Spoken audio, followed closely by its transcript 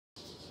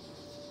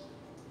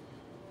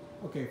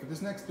Okay, for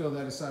this next build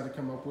I decided to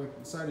come up with,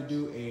 decided to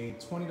do a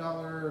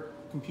 $20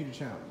 computer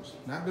challenge.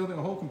 Not building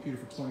a whole computer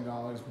for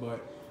 $20, but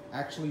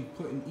actually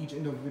putting each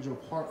individual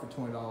part for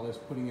 $20,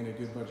 putting in a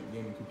good budget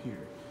gaming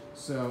computer.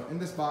 So in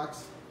this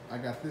box, I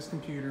got this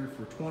computer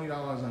for $20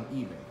 on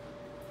eBay.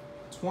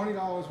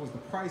 $20 was the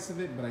price of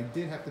it, but I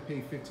did have to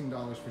pay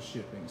 $15 for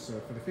shipping.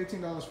 So for the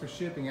 $15 for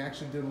shipping, I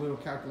actually did a little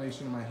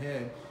calculation in my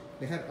head.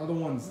 They had other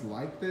ones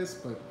like this,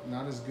 but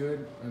not as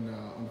good on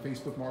the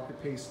Facebook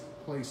Marketplace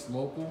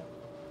local.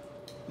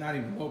 Not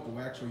even local,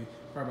 actually,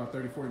 probably about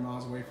 30, 40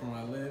 miles away from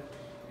where I live.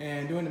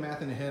 And doing the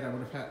math in the head, I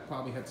would have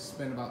probably had to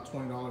spend about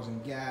 $20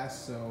 in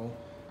gas. So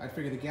I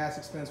figured the gas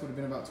expense would have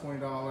been about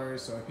 $20.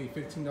 So I paid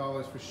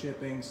 $15 for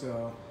shipping.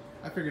 So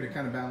I figured it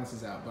kind of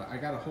balances out. But I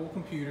got a whole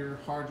computer,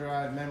 hard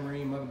drive,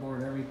 memory,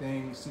 motherboard,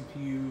 everything,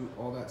 CPU,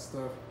 all that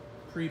stuff,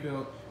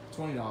 pre-built,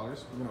 $20.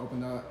 We're gonna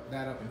open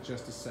that up in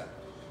just a sec.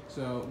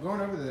 So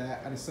going over to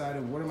that, I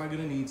decided what am I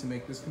gonna need to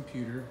make this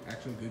computer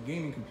actually a good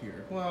gaming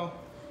computer? Well,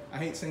 I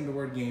hate saying the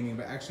word gaming,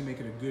 but actually make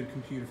it a good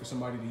computer for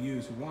somebody to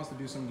use who wants to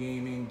do some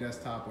gaming,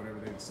 desktop, whatever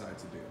they decide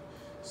to do.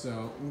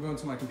 So I'm going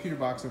to my computer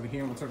box over here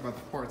and we'll talk about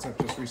the parts I've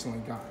just recently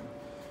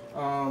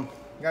gotten.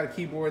 Got a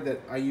keyboard that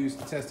I use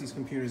to test these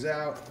computers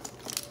out.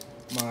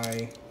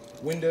 My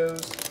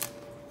Windows,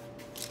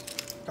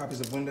 copies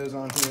of Windows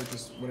on here,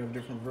 just whatever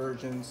different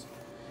versions.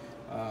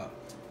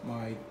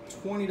 My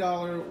 $20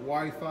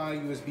 Wi-Fi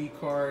USB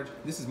card.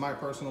 This is my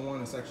personal one.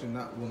 It's actually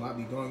will not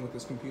be going with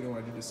this computer when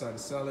I do decide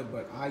to sell it,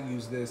 but I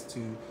use this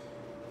to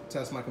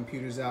test my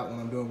computers out when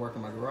I'm doing work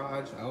in my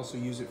garage. I also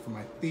use it for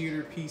my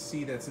theater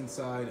PC that's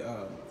inside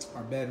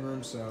our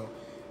bedroom. So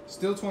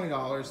still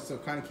 $20, so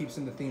it kind of keeps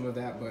in the theme of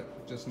that,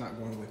 but just not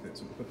going with it.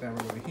 So we'll put that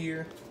right over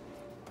here.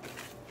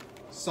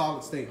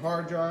 Solid state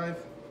hard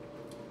drive.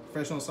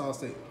 Professional solid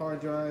state hard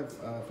drive.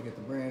 I forget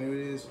the brand who it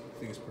is. I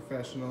think it's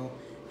Professional.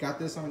 Got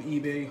this on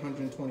eBay,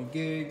 120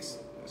 gigs.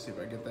 Let's see if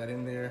I get that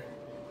in there.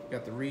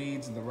 Got the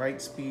reads and the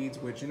write speeds,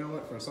 which, you know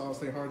what, for a solid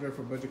state hard drive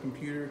for a budget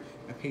computer,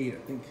 I paid, I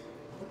think,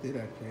 what did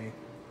I pay?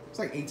 It's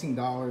like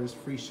 $18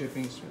 free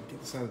shipping. So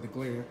get this out of the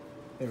glare.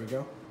 There we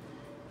go.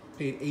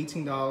 Paid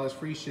 $18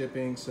 free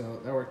shipping, so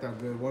that worked out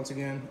good. Once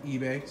again,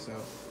 eBay, so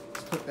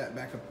let's put that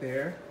back up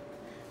there.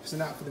 So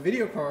now for the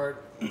video card,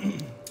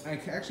 I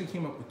actually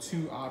came up with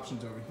two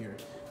options over here.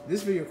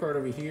 This video card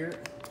over here,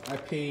 I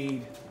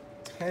paid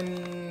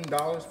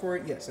 $10 for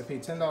it. Yes, I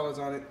paid $10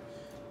 on it.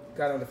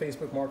 Got it on the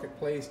Facebook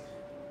Marketplace.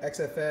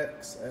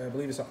 XFX, I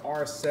believe it's an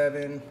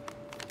R7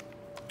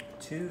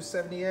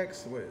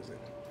 270X. What is it?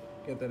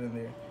 Get that in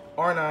there.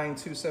 R9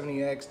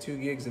 270X, 2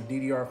 gigs of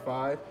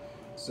DDR5.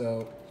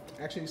 So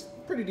actually, it's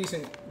a pretty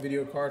decent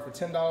video card for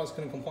 $10.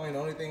 Couldn't complain. The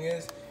only thing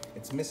is,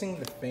 it's missing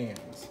the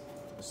fans.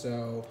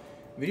 So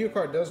video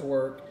card does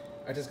work.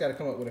 I just got to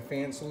come up with a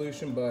fan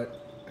solution, but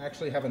I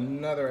actually have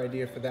another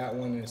idea for that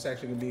one, and it's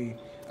actually going to be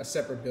a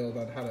separate build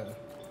on how to,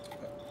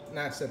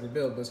 not a separate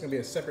build, but it's going to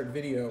be a separate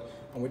video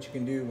on what you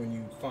can do when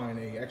you find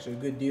actually a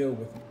good deal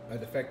with a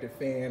defective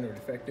fan or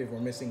defective or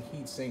missing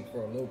heat sink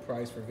for a low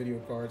price for video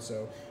cards.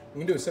 So we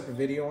can do a separate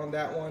video on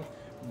that one,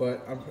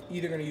 but I'm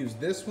either going to use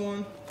this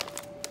one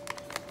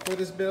for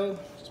this build,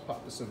 just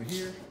pop this over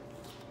here,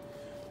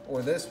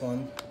 or this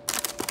one.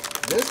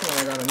 This one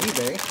I got on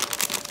eBay.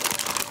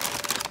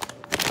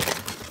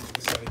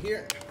 This over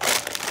here.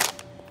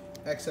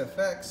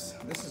 XFX.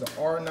 This is a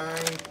R9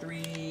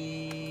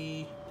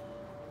 3.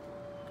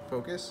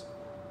 Focus.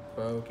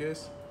 There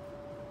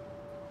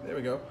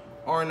we go.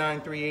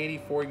 R9 380,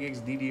 4 gigs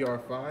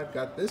DDR5.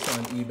 Got this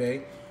on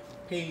eBay.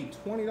 Paid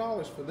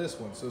 $20 for this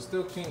one, so it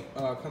still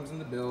comes in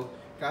the bill.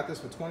 Got this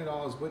for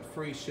 $20 with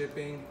free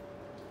shipping.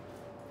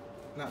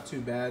 Not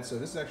too bad. So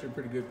this is actually a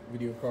pretty good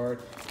video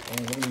card, and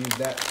I'm gonna use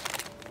that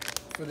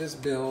for this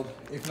build,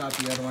 if not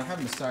the other one. I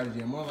haven't decided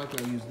yet. More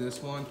likely I'll use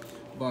this one,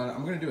 but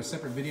I'm gonna do a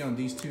separate video on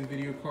these two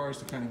video cards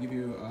to kind of give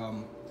you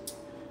a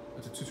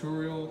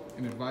tutorial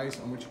and advice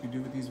on what you can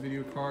do with these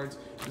video cards.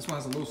 This one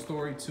has a little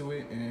story to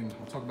it, and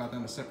I'll talk about that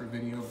in a separate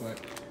video, but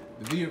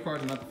the video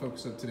cards are not the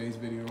focus of today's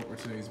video or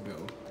today's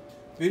build.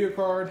 Video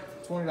card,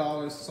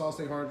 $20, solid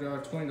state hard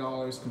drive,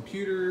 $20,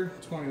 computer,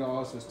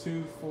 $20, so it's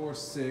 2, 4,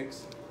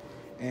 6.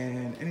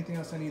 And anything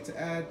else I need to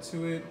add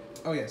to it?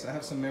 Oh yes, I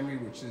have some memory,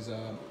 which is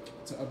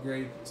to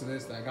upgrade to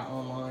this that I got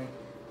online.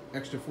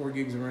 Extra 4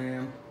 gigs of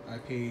RAM. I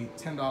paid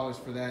 $10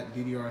 for that,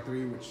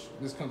 DDR3, which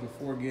this comes with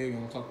 4 gig,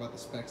 and we'll talk about the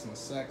specs in a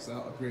sec, so I'll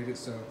upgrade it.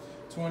 So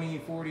 20,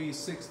 40,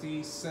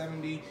 60,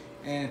 70,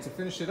 and to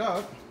finish it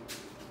up,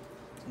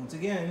 once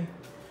again,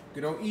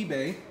 good old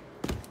eBay.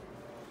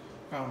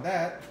 Found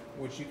that,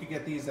 which you could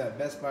get these at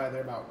Best Buy.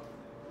 They're about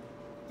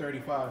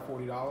 $35,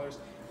 $40.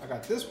 I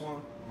got this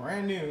one,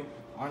 brand new,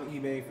 on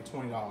eBay for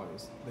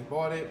 $20. They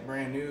bought it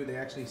brand new. They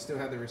actually still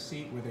have the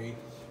receipt where they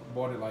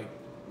bought it like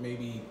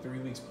maybe 3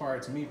 weeks prior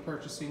to me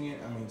purchasing it.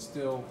 I mean,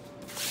 still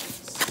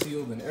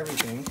sealed and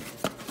everything.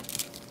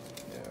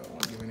 Yeah, I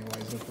won't give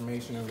anybody's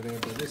information over there,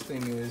 but this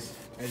thing is,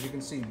 as you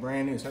can see,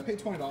 brand new. So I paid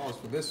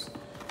 $20 for this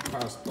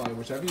power supply,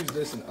 which I've used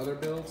this in other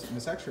builds, and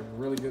it's actually a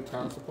really good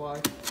power supply.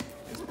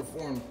 It's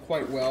performed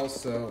quite well,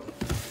 so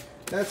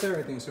that's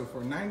everything. So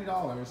for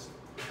 $90,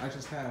 I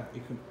just have a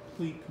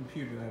complete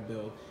computer that I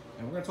build.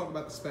 And we're gonna talk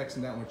about the specs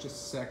in that one in just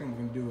a second. We're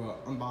gonna do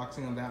an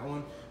unboxing on that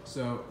one.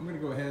 So I'm gonna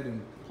go ahead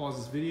and pause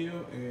this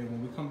video, and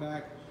when we come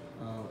back,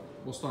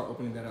 we'll start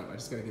opening that up. I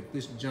just gotta get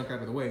this junk out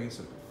of the way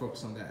so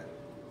focus on that.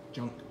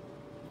 Junk,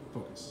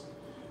 focus.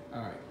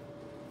 All right,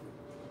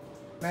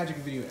 magic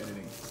of video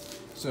editing.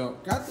 So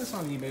got this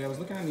on eBay. I was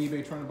looking on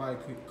eBay trying to buy a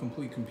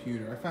complete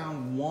computer. I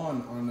found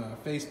one on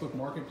Facebook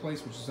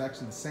Marketplace, which is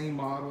actually the same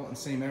model and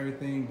same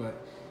everything, but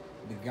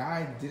the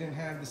guy didn't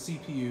have the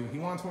CPU. He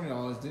wanted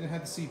 $20, didn't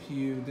have the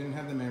CPU, didn't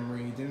have the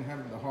memory, didn't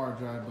have the hard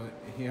drive, but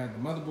he had the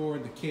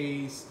motherboard, the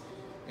case,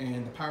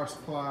 and the power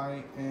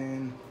supply,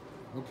 and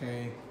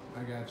okay,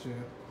 I got you.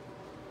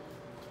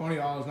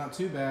 $20, not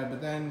too bad, but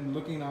then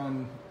looking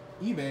on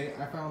eBay,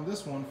 I found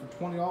this one for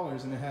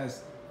 $20 and it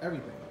has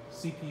everything,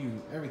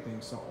 CPU, everything.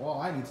 So all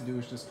I need to do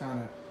is just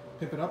kind of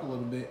pip it up a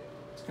little bit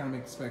to kind of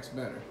make the specs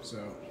better. So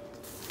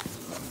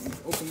let me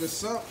open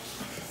this up,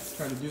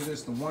 try to do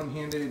this the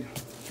one-handed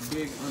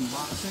big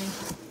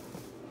unboxing.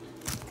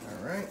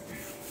 All right.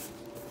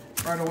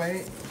 Right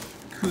away,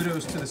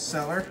 kudos to the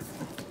seller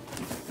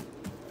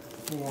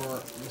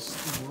for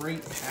this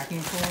great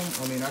packing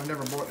foam. I mean, I've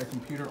never bought a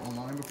computer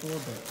online before,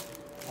 but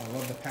I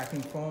love the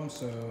packing foam,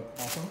 so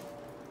awesome.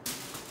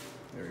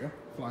 There we go,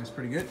 flies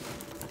pretty good.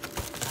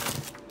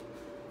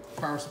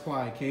 Power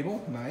supply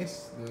cable,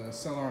 nice. The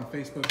seller on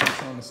Facebook that's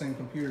selling the same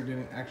computer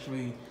didn't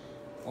actually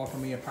offer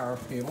me a power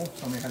cable,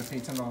 so I had to pay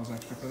 $10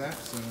 extra for that.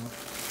 So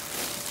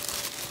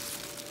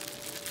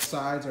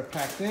sides are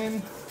packed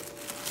in.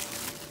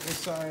 This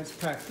side's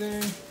packed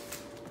in.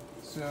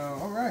 So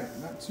all right,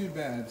 not too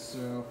bad.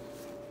 So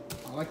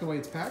I like the way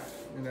it's packed,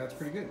 and that's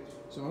pretty good.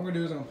 So what I'm gonna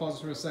do is I'm gonna pause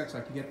this for a sec so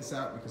I can get this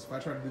out, because if I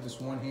try to do this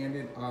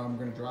one-handed, I'm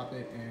gonna drop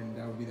it, and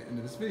that would be the end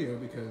of this video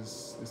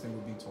because this thing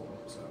would be total.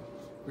 So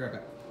be right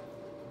back.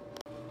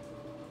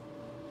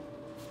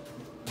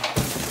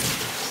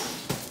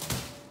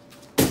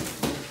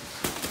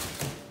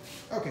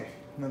 Okay,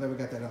 now that we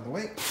got that out of the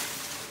way,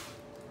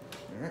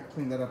 all right,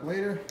 clean that up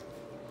later.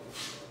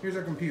 Here's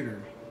our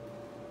computer,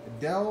 a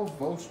Dell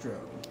Vostro.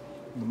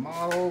 The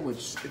model,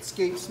 which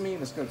escapes me.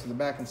 Let's go to the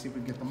back and see if we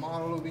can get the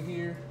model over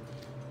here.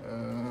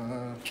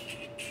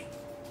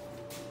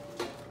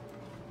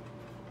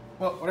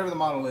 Well, whatever the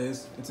model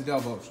is, it's a Dell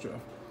Vostro.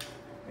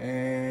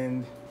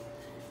 And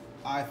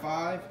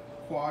i5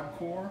 quad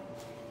core.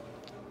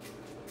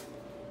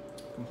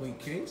 Complete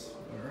case,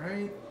 all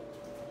right.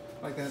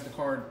 Like that, the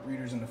card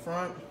readers in the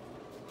front.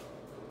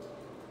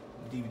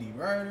 DVD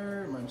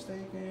writer, am I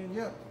mistaken?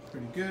 Yep,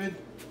 pretty good.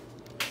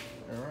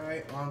 All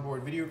right,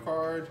 onboard video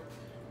card,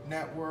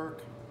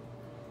 network,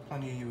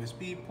 plenty of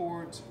USB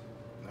ports.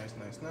 Nice,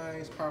 nice,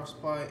 nice. Power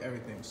supply,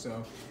 everything.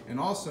 So, and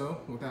also,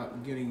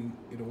 without getting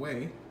it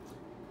away,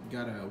 you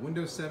got a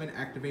Windows 7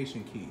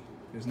 activation key.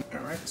 All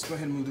right, let's go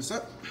ahead and move this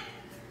up.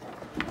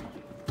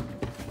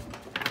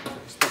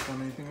 Step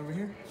on anything over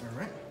here. All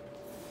right,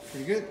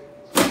 pretty good.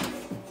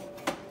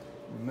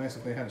 Nice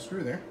if they had a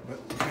screw there, but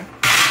okay.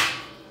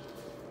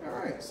 All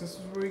right, so this is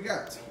what we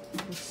got.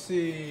 Let's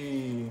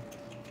see.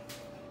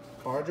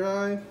 Hard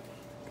drive,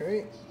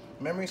 great.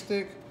 Memory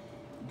stick,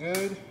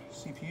 good.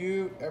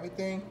 CPU,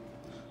 everything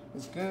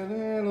is good.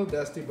 A little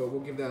dusty, but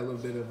we'll give that a little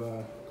bit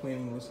of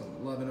cleaning with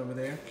some loving over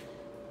there.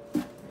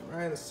 All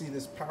right, let's see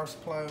this power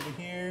supply over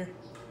here.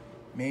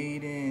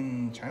 Made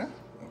in China,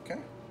 okay.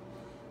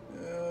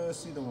 Let's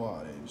see the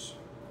wattage.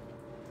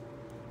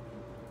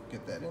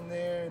 Get that in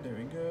there, there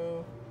we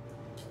go.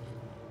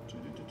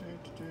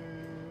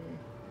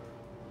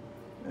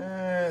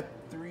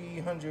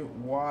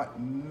 300 watt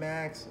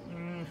max.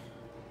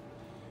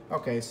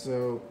 Okay,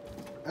 so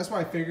that's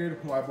why I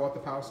figured why I bought the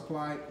power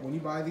supply. When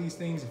you buy these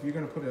things, if you're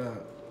gonna put a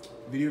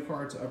video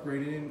card to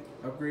upgrade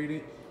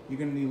it, you're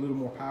gonna need a little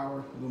more power,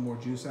 a little more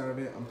juice out of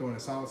it. I'm throwing a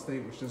solid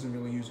state, which doesn't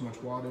really use much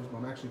wattage, but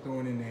I'm actually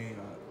throwing in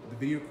the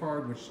video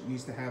card, which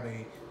needs to have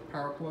a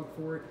power plug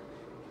for it.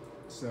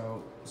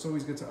 So it's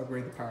always good to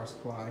upgrade the power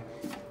supply.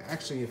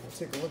 Actually, if I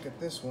take a look at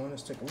this one,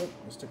 let's take a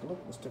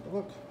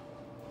look.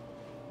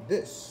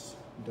 This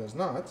does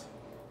not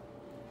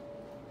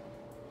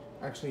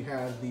actually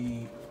have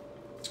the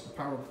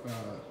power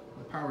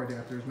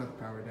adapters, not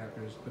the power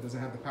adapters, but doesn't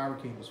have the power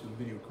cables for the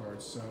video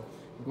cards. So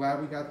I'm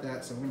glad we got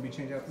that. So I'm going to be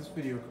changing out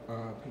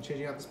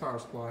this power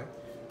supply.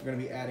 We're going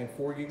to be adding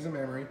 4 gigs of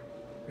memory.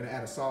 We're going to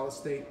add a solid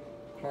state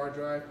hard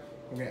drive.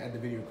 I'm going to add the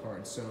video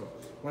card. So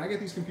when I get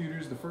these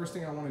computers, the first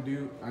thing I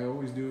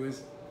always do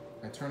is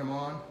I turn them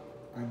on,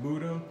 I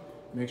boot them,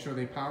 make sure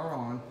they power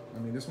on. I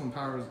mean, this one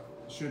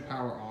should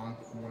power on,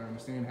 from what I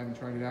understand. Haven't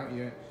tried it out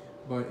yet,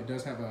 but it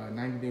does have a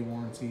 90-day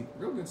warranty.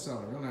 Real good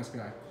seller, real nice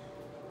guy.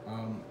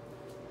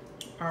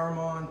 Power them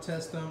on,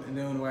 test them, and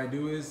then what I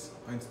do is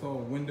I install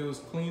Windows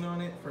Clean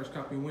on it, fresh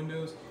copy of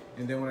Windows,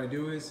 and then what I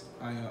do is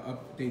I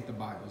update the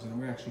BIOS, and I'm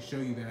going to actually show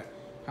you that,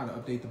 how to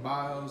update the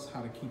BIOS,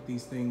 how to keep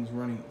these things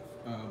running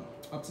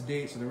up to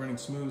date so they're running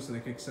smooth so they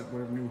can accept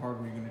whatever new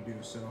hardware you're going to do.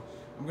 So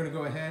I'm going to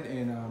go ahead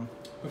and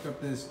hook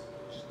up this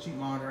cheap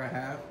monitor I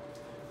have.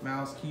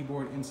 mouse,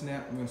 keyboard,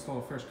 internet. I'm gonna install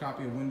a fresh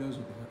copy of Windows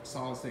with the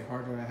solid state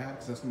hard drive I have,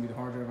 because that's gonna be the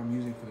hard drive I'm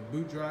using for the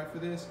boot drive for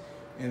this.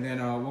 And then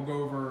we'll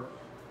go over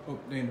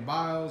updating the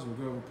BIOS, we'll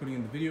go over putting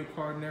in the video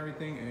card and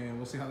everything, and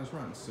we'll see how this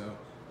runs. So,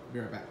 be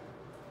right back.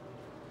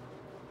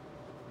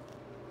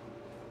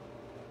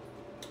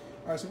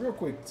 All right, so real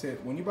quick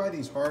tip, when you buy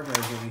these hard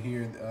drives over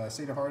here,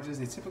 SATA hard drives,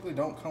 they typically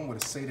don't come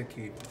with a SATA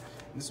cable.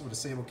 This is what a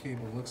SATA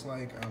cable looks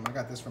like. I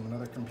got this from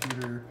another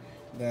computer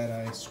that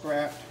I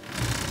scrapped.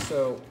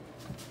 So,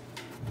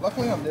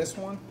 luckily on this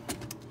one,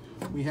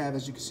 we have,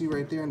 as you can see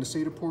right there on the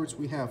SATA ports,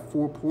 we have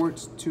 4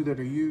 ports, 2 that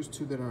are used,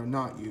 2 that are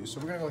not used. So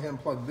we're gonna go ahead and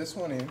plug this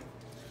one in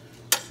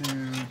to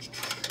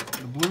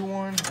the blue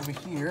one over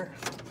here.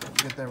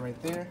 Get that right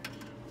there.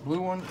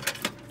 Blue one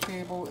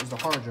cable is the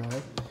hard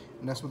drive,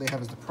 and that's what they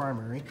have as the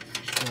primary.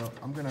 So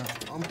I'm gonna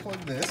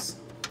unplug this,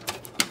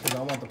 because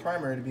I want the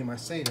primary to be my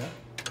SATA.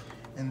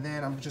 And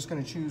then I'm just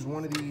gonna choose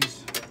one of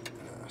these,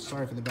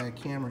 sorry for the bad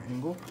camera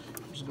angle.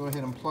 Just go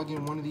ahead and plug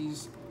in one of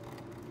these,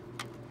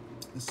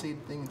 the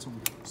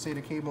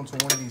SATA cable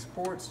into one of these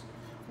ports.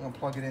 I'm gonna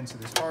plug it into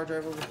this hard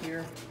drive over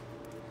here.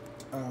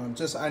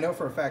 I know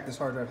for a fact this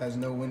hard drive has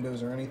no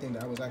Windows or anything.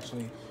 That was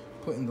actually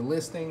put in the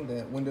listing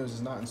that Windows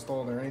is not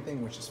installed or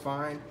anything, which is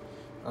fine.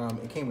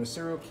 It came with a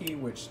serial key,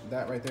 which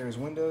that right there is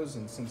Windows,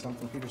 and since I'm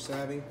computer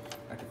savvy,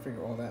 I can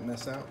figure all that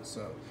mess out.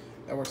 So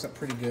that works out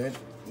pretty good.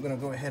 I'm gonna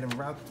go ahead and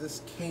route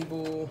this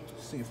cable,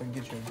 see if I can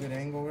get you a good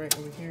angle right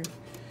over here.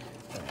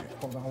 All right,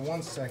 hold on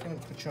one second,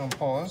 put you on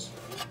pause.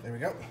 There we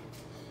go.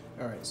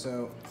 All right,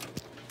 so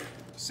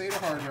SATA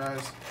hard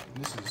drives,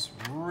 this is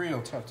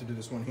real tough to do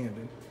this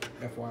one-handed,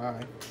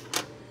 FYI.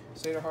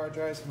 SATA hard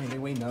drives, I mean, they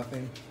weigh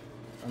nothing.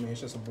 I mean,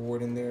 it's just a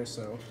board in there,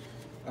 so,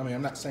 I mean,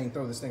 I'm not saying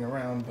throw this thing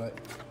around, but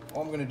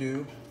all I'm gonna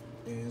do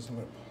is I'm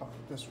gonna pop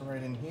this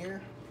right in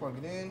here, plug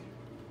it in,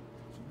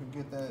 so we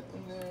can get that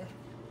in there.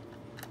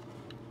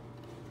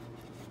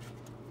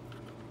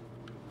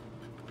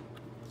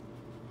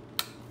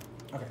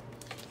 Okay,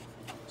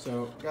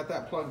 so got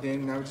that plugged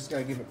in, now we just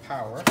gotta give it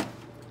power.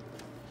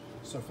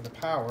 So for the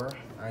power,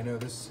 I know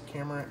this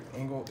camera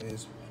angle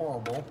is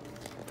horrible.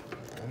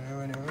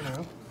 I know.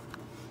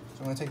 So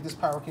I'm gonna take this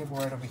power cable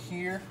right over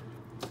here,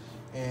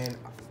 and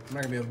I'm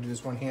not gonna be able to do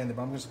this one-handed,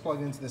 but I'm just plug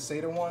it into the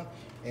SATA one,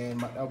 and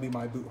that'll be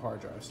my boot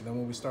hard drive. So then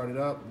when we start it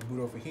up, boot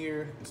over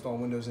here, install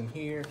Windows in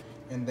here,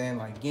 and then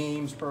like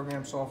games,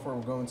 program, software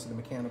will go into the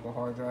mechanical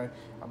hard drive.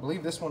 I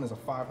believe this one is a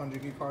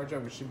 500 gig hard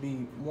drive, which should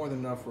be more than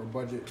enough for a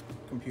budget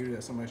computer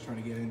that somebody's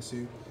trying to get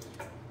into.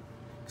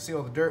 See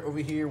all the dirt over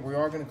here. We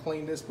are going to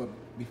clean this, but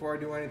before I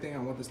do anything, I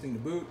want this thing to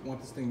boot, want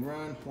this thing to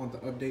run, want to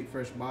update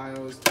fresh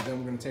BIOS. Then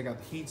we're going to take out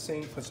the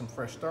heatsink, put some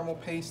fresh thermal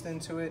paste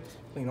into it,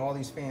 clean all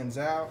these fans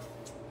out,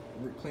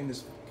 clean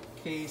this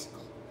case,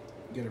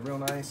 get it real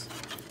nice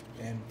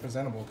and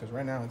presentable, because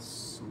right now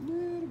it's a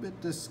little bit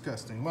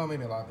disgusting. Well,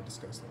 maybe a lot of it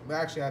disgusting, but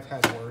actually I've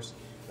had worse.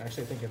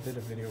 Actually, I think I did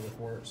a video with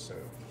worse, so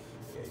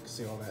yeah, you can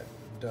see all that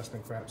dust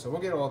and crap. So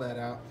we'll get all that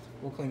out.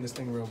 We'll clean this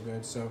thing real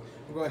good. So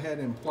we'll go ahead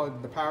and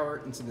plug the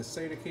power into the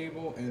SATA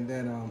cable, and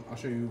then I'll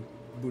show you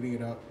booting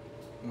it up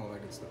and all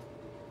that good stuff.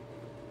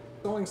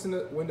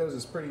 Installing Windows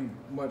is pretty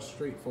much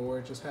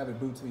straightforward. Just have it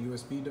boot to the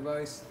USB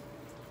device,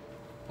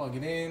 plug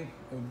it in,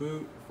 it'll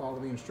boot, follow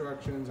the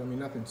instructions. I mean,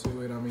 nothing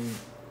to it. I mean,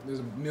 there's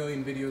a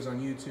million videos on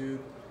YouTube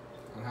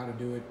on how to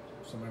do it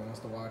if somebody wants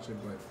to watch it,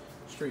 but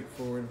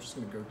straightforward. I'm just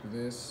gonna go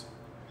through this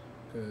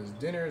because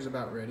dinner is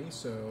about ready.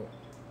 So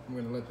I'm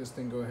gonna let this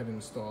thing go ahead and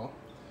install.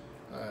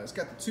 It's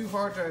got the 2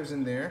 hard drives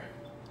in there.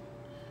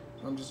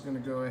 I'm just gonna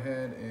go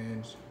ahead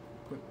and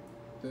put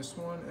this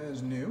one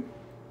as new.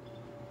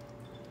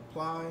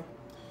 Apply.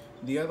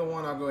 The other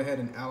one, I'll go ahead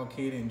and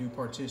allocate it and do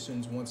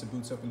partitions once it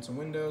boots up into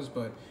Windows,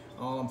 but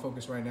all I'm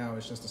focused right now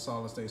is just a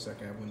solid state so I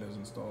can have Windows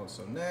installed.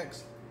 So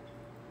next,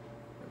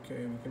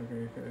 okay, we can,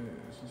 okay,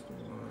 this is the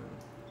one.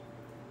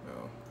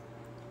 Oh.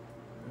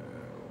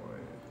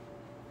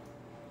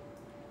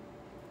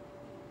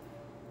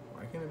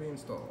 Why can't it be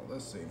installed?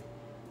 Let's see.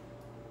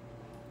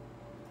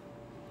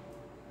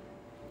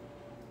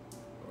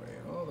 Wait,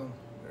 hold on.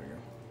 There we go.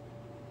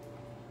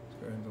 Let's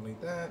go ahead and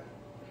delete that.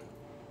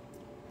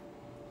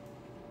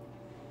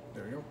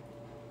 There we go.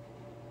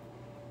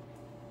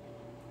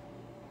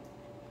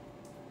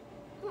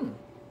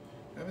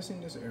 Haven't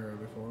seen this error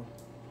before.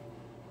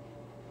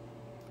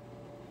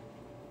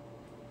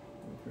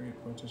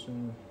 Create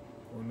partition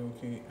or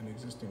locate an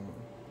existing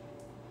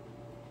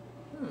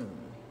one.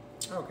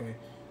 Okay,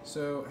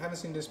 so haven't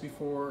seen this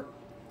before.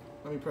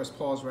 Let me press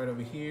pause right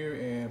over here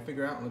and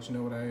figure out and let you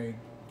know what I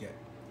get.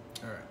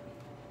 All right.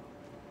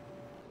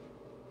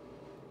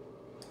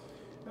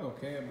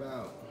 Okay,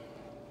 about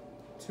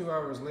 2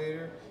 hours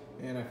later,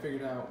 and I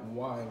figured out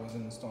why it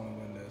wasn't installing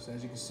Windows.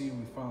 As you can see,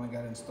 we finally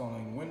got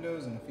installing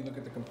Windows, and if you look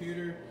at the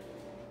computer,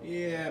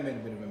 yeah, I made a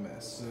bit of a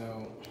mess.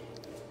 So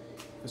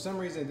for some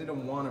reason, it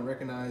didn't want to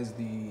recognize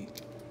the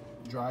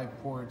drive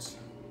ports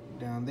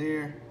down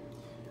there.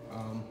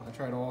 I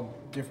tried all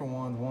different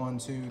ones, 1,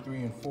 2, 3,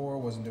 and 4,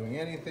 wasn't doing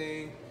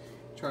anything.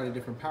 Tried a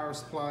different power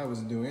supply,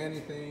 wasn't doing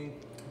anything.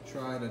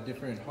 tried a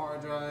different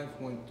hard drive,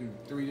 went through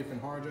 3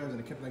 different hard drives, and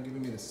it kept on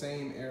giving me the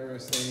same error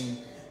saying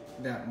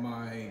that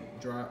my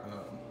drive,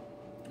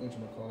 I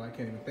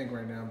can't even think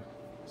right now,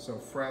 so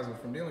frazzled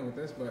from dealing with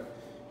this, but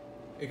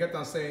it kept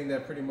on saying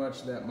that pretty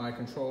much that my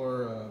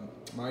controller,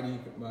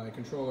 my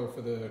controller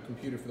for the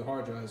computer for the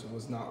hard drives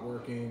was not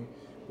working,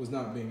 was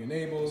not being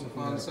enabled.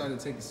 So I decided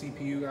to take the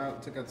CPU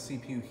out, took out the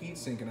CPU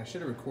heatsink, and I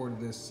should have recorded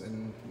this,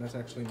 and that's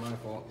actually my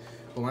fault.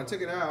 But when I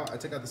took it out, I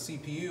took out the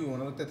CPU.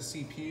 When I looked at the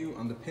CPU,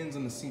 on the pins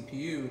on the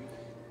CPU,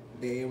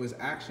 it was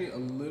actually a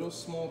little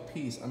small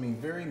piece. I mean,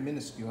 very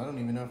minuscule. I don't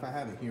even know if I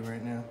have it here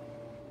right now.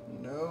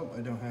 Nope,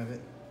 I don't have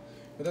it.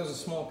 But there was a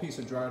small piece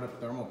of dried up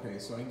thermal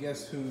paste. So I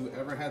guess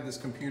whoever had this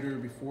computer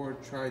before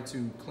tried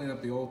to clean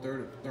up the old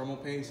thermal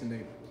paste, and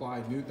they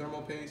applied new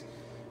thermal paste.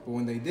 But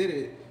when they did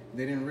it,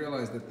 they didn't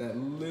realize that that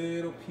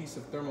little piece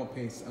of thermal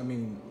paste, I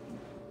mean,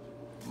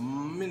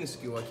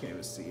 minuscule, I can't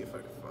even see if I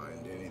can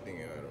find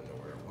anything, I don't know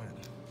where it went.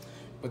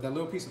 But that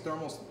little piece of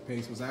thermal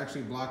paste was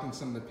actually blocking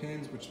some of the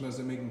pins, which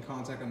wasn't making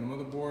contact on the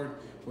motherboard,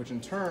 which in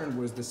turn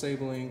was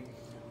disabling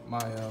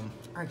my,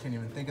 I can't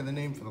even think of the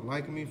name for the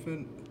life of me.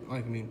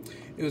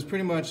 It was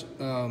pretty much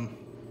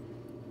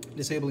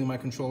disabling my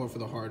controller for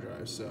the hard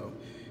drive. So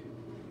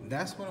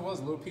that's what it was,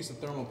 a little piece of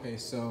thermal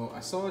paste. So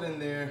I saw it in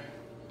there,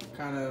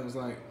 kind of was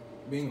like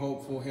being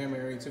hopeful, Hail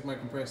Mary, took my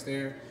compressed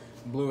air,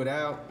 blew it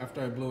out.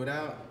 After I blew it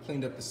out,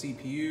 cleaned up the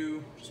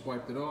CPU, just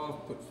wiped it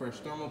off, put fresh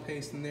thermal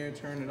paste in there,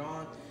 turned it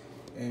on,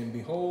 and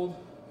behold,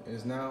 it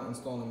is now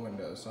installing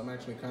Windows. So I'm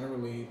actually kind of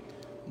relieved.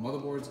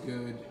 Motherboard's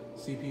good,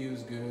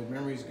 CPU's good,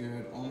 memory's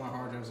good, all my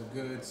hard drives are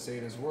good,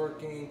 SATA's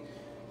working.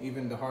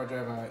 Even the hard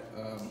drive I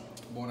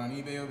bought on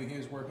eBay over here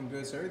is working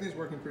good, so everything's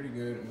working pretty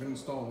good. I'm gonna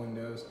install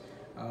Windows.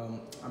 I'm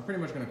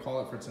pretty much gonna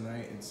call it for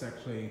tonight. It's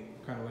actually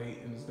kind of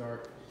late and it's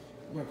dark.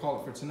 I'm gonna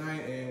call it for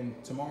tonight,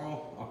 and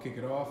tomorrow I'll kick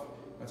it off.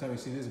 By the time you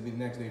see this, it'll be the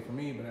next day for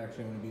me, but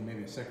actually I'm gonna be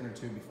maybe a second or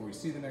two before you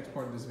see the next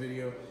part of this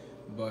video.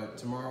 But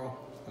tomorrow,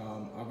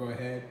 I'll go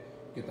ahead,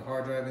 get the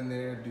hard drive in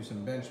there, do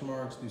some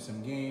benchmarks, do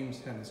some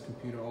games, have this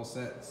computer all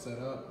set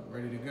up,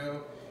 ready to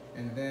go.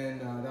 And then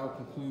that will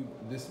conclude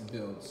this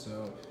build.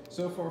 So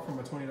far from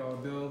a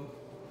 $20 build,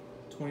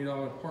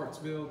 $20 parts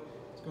build,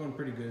 it's going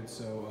pretty good.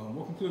 So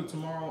we'll conclude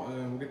tomorrow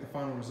and we'll get the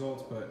final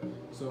results, but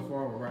so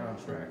far we're right on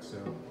track. So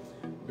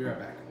be right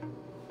back.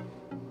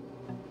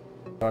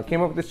 I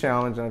came up with this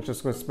challenge and I was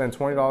just going to spend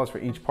 $20 for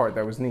each part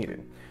that was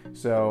needed.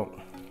 So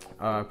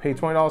paid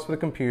 $20 for the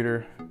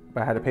computer,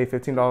 but I had to pay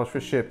 $15 for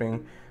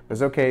shipping.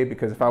 It's okay,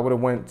 because if I would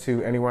have went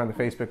to anywhere on the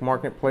Facebook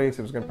Marketplace,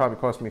 it was going to probably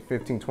cost me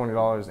 $15,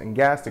 $20 in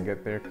gas to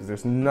get there, because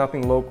there's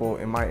nothing local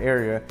in my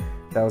area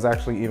that was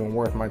actually even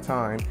worth my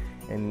time.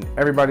 And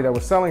everybody that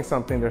was selling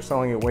something, they're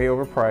selling it way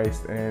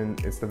overpriced,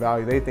 and it's the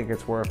value they think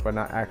it's worth, but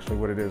not actually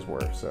what it is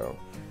worth. So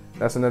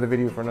that's another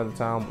video for another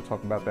time. We'll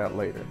talk about that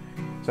later.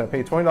 So I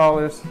paid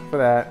 $20 for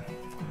that,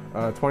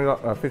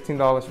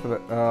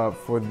 $15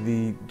 for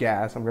the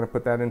gas. I'm going to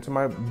put that into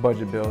my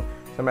budget bill.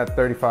 So I'm at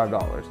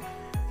 $35.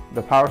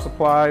 The power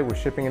supply with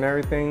shipping and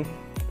everything,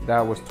 that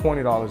was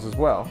 $20 as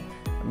well,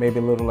 maybe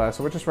a little less.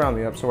 So we're just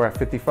rounding up, so we're at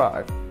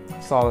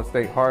 $55. Solid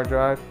state hard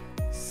drive,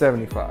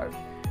 $75.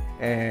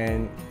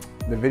 And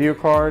the video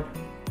card,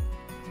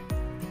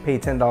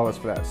 paid $10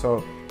 for that,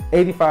 so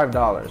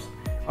 $85.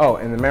 Oh,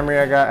 and the memory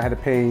I got, I had to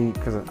pay,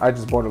 because I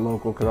just bought it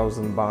local because I was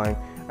in the bind.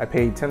 I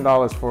paid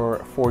 $10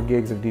 for 4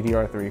 gigs of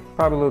DDR3,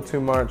 probably a little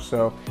too much,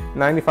 so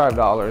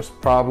 $95,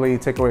 probably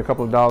take away a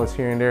couple of dollars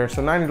here and there,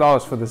 so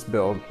 $90 for this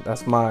build.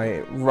 That's my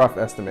rough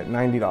estimate,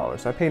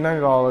 $90. I paid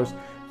 $90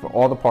 for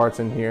all the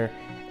parts in here,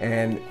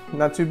 and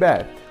not too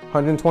bad.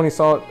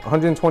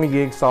 120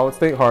 gig solid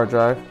state hard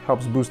drive,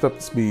 helps boost up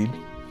the speed.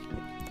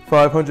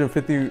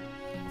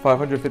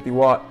 550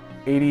 watt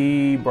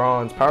 80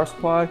 bronze power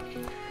supply,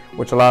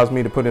 which allows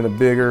me to put in a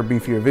bigger,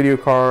 beefier video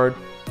card,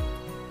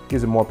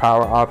 gives it more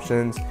power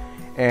options,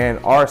 and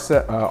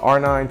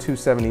R9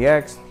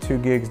 270X, 2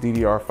 gigs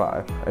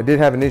DDR5. I did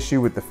have an issue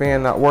with the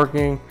fan not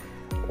working.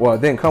 Well,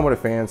 it didn't come with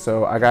a fan,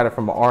 so I got it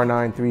from an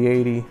R9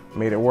 380,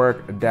 made it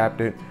work,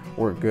 adapted,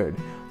 worked good.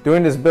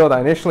 Doing this build,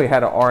 I initially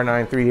had an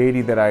R9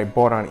 380 that I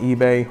bought on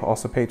eBay,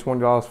 also paid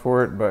 $20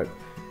 for it, but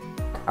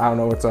I don't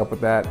know what's up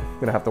with that.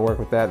 Gonna have to work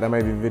with that. That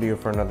might be a video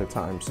for another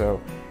time.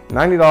 So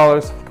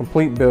 $90,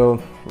 complete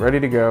build, ready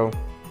to go,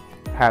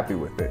 happy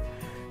with it.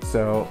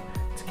 So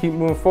to keep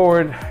moving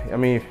forward, I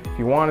mean, if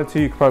you wanted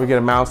to, you could probably get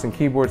a mouse and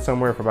keyboard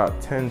somewhere for about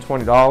 $10,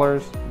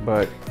 $20,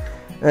 but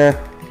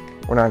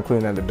we're not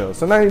including that in the build.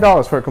 So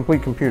 $90 for a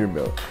complete computer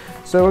build.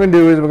 So what we're gonna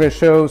do is we're gonna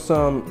show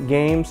some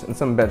games and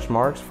some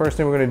benchmarks. First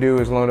thing we're gonna do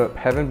is load up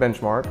Heaven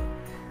Benchmark.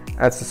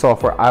 That's the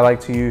software I like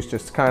to use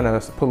just to kind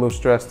of put a little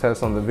stress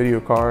test on the video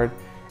card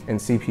and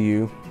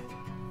CPU.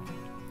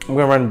 I'm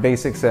gonna run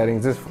basic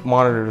settings. This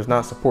monitor does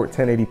not support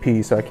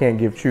 1080p, so I can't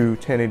give true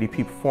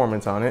 1080p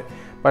performance on it,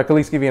 but I can at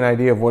least give you an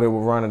idea of what it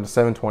will run on a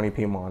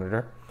 720p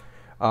monitor.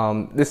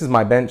 This is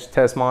my bench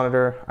test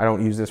monitor. I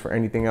don't use this for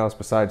anything else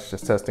besides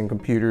just testing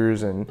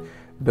computers and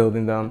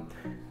building them.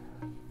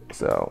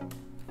 So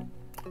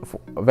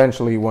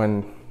eventually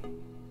when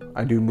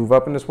I do move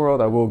up in this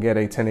world, I will get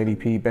a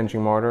 1080p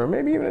benching monitor, or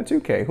maybe even a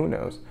 2K, who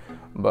knows.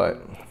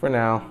 But for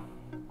now,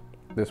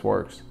 this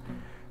works.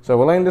 So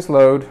we're letting this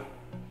load,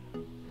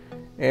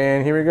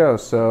 and here we go.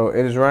 So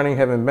it is running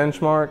Heaven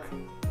Benchmark.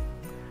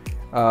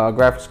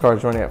 Graphics card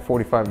is running at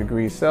 45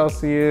 degrees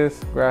Celsius.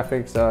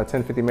 Graphics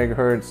 1050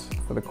 megahertz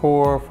for the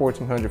core,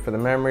 1400 for the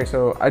memory.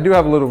 So I do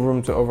have a little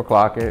room to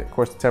overclock it. Of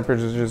course, the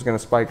temperature is just going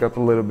to spike up a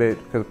little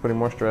bit because of putting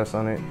more stress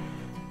on it.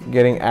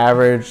 Getting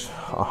average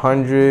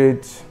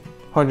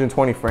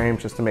 120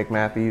 frames just to make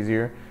math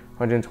easier.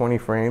 120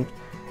 frames,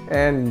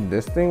 and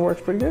this thing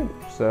works pretty good.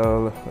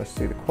 So let's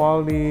see, the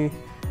quality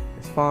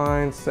is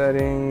fine,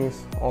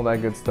 settings, all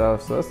that good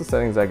stuff. So that's the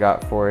settings I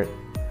got for it.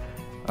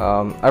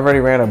 I've already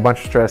ran a bunch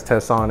of stress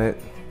tests on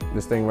it.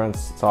 This thing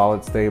runs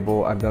solid,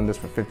 stable. I've done this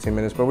for 15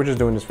 minutes, but we're just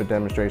doing this for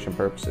demonstration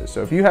purposes.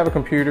 So if you have a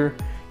computer,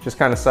 just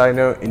kind of side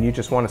note, and you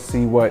just want to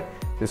see what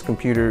this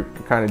computer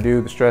can kind of do,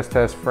 the stress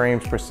test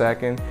frames per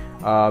second,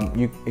 and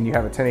you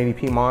have a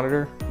 1080p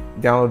monitor,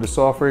 download the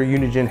software,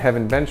 Unigen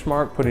Heaven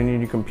Benchmark, put it in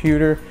your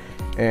computer,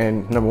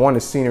 and number one,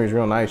 the scenery is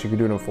real nice. You can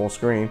do it in full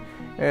screen.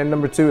 And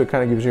number two, it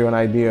kind of gives you an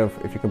idea of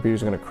if your computer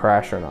is going to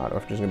crash or not, or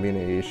if there's going to be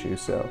any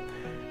issues. So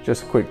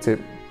just a quick tip.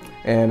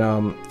 And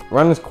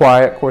run this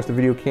quiet. Of course, the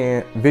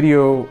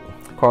video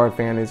card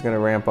fan is going to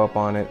ramp up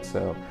on it.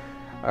 So,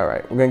 all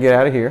right, we're going to get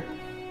out of here.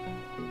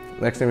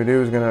 Next thing we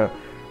do is going to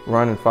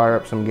run and fire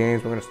up some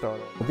games. We're going to start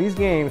off with these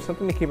games.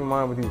 Something to keep in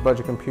mind with these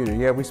budget computers.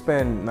 Yeah, we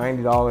spend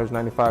 $90,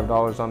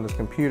 $95 on this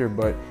computer,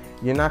 but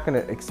you're not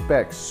going to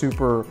expect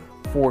super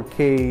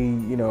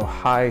 4K, you know,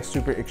 high,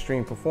 super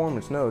extreme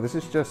performance. No, this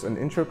is just an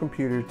intro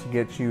computer to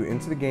get you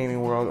into the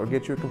gaming world, or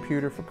get you a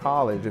computer for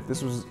college. If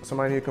this was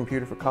somebody a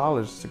computer for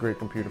college, it's a great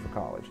computer for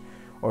college.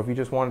 Or if you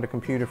just wanted a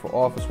computer for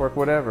office work,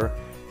 whatever,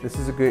 this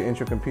is a good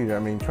intro computer. I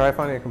mean, try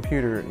finding a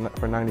computer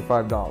for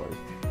 $95.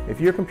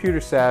 If you're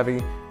computer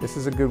savvy, this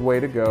is a good way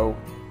to go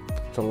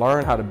to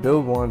learn how to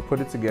build one, put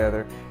it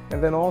together.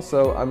 And then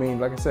also, I mean,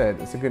 like I said,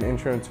 it's a good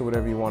intro into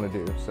whatever you want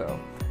to do. So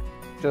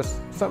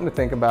just something to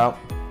think about.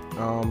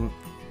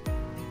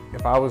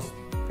 If I was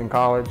in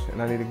college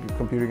and I needed a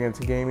computer to get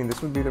into gaming,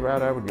 this would be the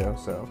route I would go.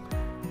 So,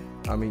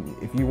 I mean,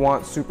 if you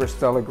want super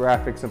stellar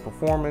graphics and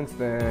performance,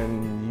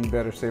 then you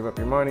better save up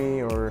your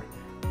money or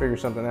figure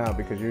something out,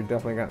 because you're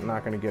definitely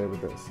not going to get it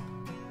with this.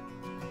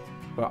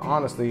 But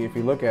honestly, if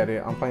you look at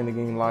it, I'm playing the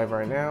game live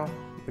right now.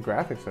 The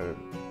graphics are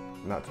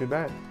not too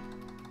bad.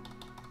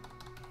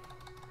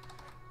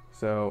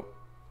 So,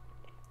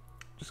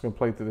 just going to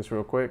play through this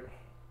real quick.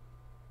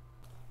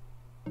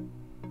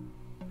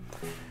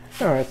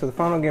 Alright, so the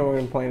final game we're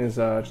going to be playing is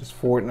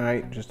just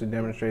Fortnite, just to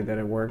demonstrate that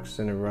it works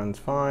and it runs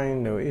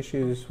fine, no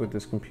issues with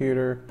this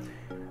computer.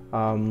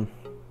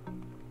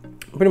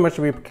 Pretty much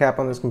to recap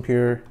on this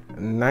computer,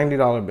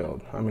 $90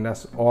 build. I mean,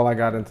 that's all I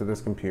got into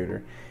this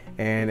computer.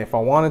 And if I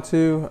wanted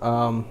to,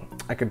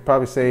 I could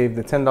probably save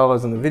the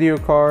 $10 on the video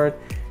card,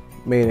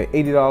 made an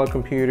 $80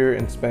 computer,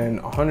 and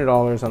spend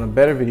 $100 on a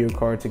better video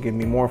card to give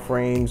me more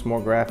frames, more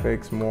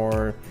graphics,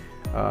 a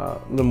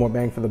little more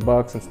bang for the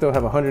bucks, and still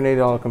have a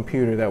 $180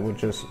 computer that would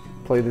just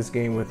play this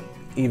game with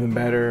even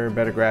better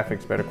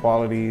graphics, better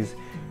qualities,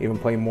 even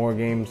play more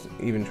games,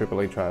 even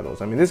AAA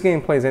titles. I mean, this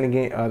game plays any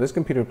game, this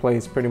computer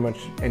plays pretty much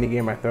any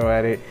game I throw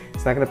at it.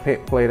 It's not going to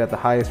play it at the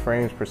highest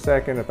frames per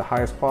second, at the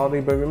highest quality,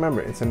 but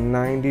remember, it's a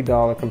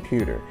 $90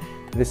 computer.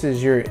 This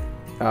is your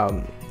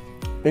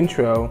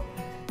intro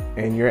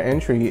and your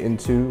entry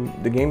into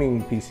the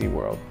gaming PC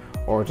world,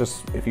 or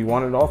just if you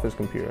want an office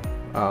computer.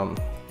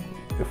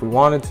 If we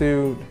wanted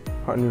to,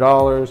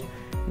 $100,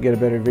 get a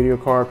better video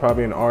card,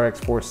 probably an RX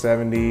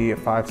 470, a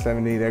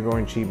 570. They're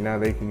going cheap now,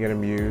 they can get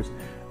them used.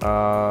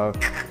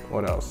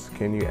 What else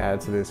can you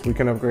add to this? We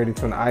can upgrade it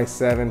to an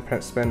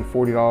i7, spend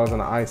 $40 on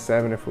an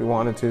i7 if we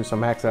wanted to, so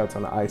max out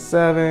on the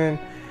i7.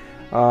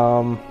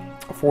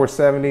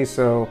 470,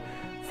 so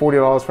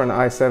 $40 for an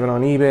i7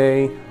 on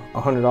eBay,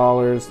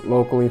 $100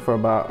 locally for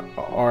about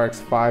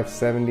RX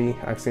 570.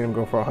 I've seen them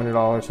go for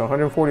 $100, so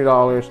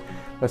 $140.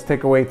 Let's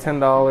take away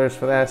 $10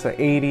 for that, so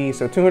 $80,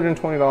 so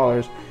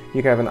 $220.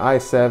 You can have an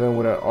i7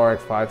 with an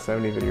RX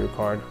 570 video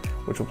card,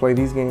 which will play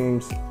these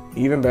games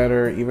even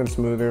better, even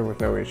smoother with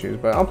no issues.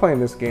 But I'm playing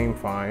this game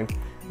fine.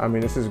 I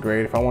mean, this is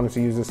great. If I wanted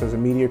to use this as a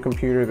media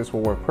computer, this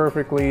will work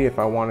perfectly. If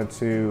I wanted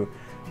to,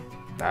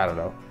 I don't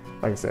know,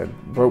 like I said,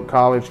 broke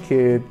college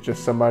kid,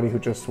 just somebody who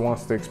just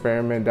wants to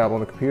experiment, dabble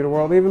in the computer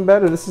world, even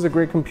better. This is a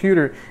great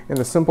computer in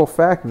the simple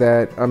fact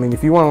that, I mean,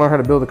 if you want to learn how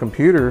to build a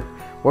computer,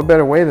 what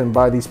better way than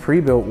buy these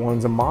pre-built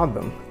ones and mod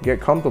them?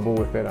 Get comfortable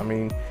with it. I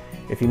mean,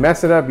 if you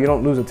mess it up, you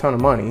don't lose a ton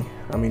of money.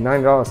 I mean,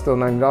 $90 is still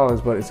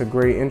 $90, but it's a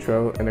great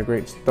intro and a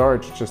great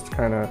start just to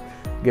kind of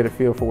get a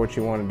feel for what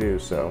you want to do.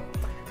 So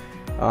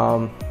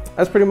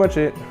that's pretty much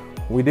it.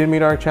 We did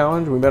meet our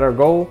challenge. We met our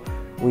goal.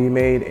 We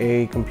made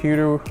a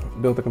computer,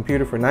 built a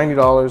computer for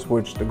 $90,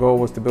 which the goal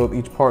was to build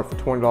each part for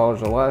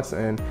 $20 or less.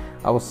 And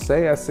I will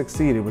say I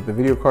succeeded with the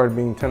video card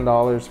being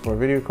 $10 for a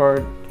video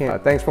card.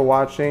 Thanks for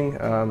watching.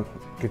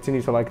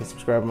 Continue to like and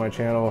subscribe to my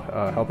channel,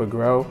 help it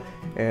grow.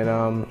 And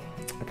I'll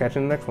catch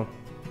you in the next one.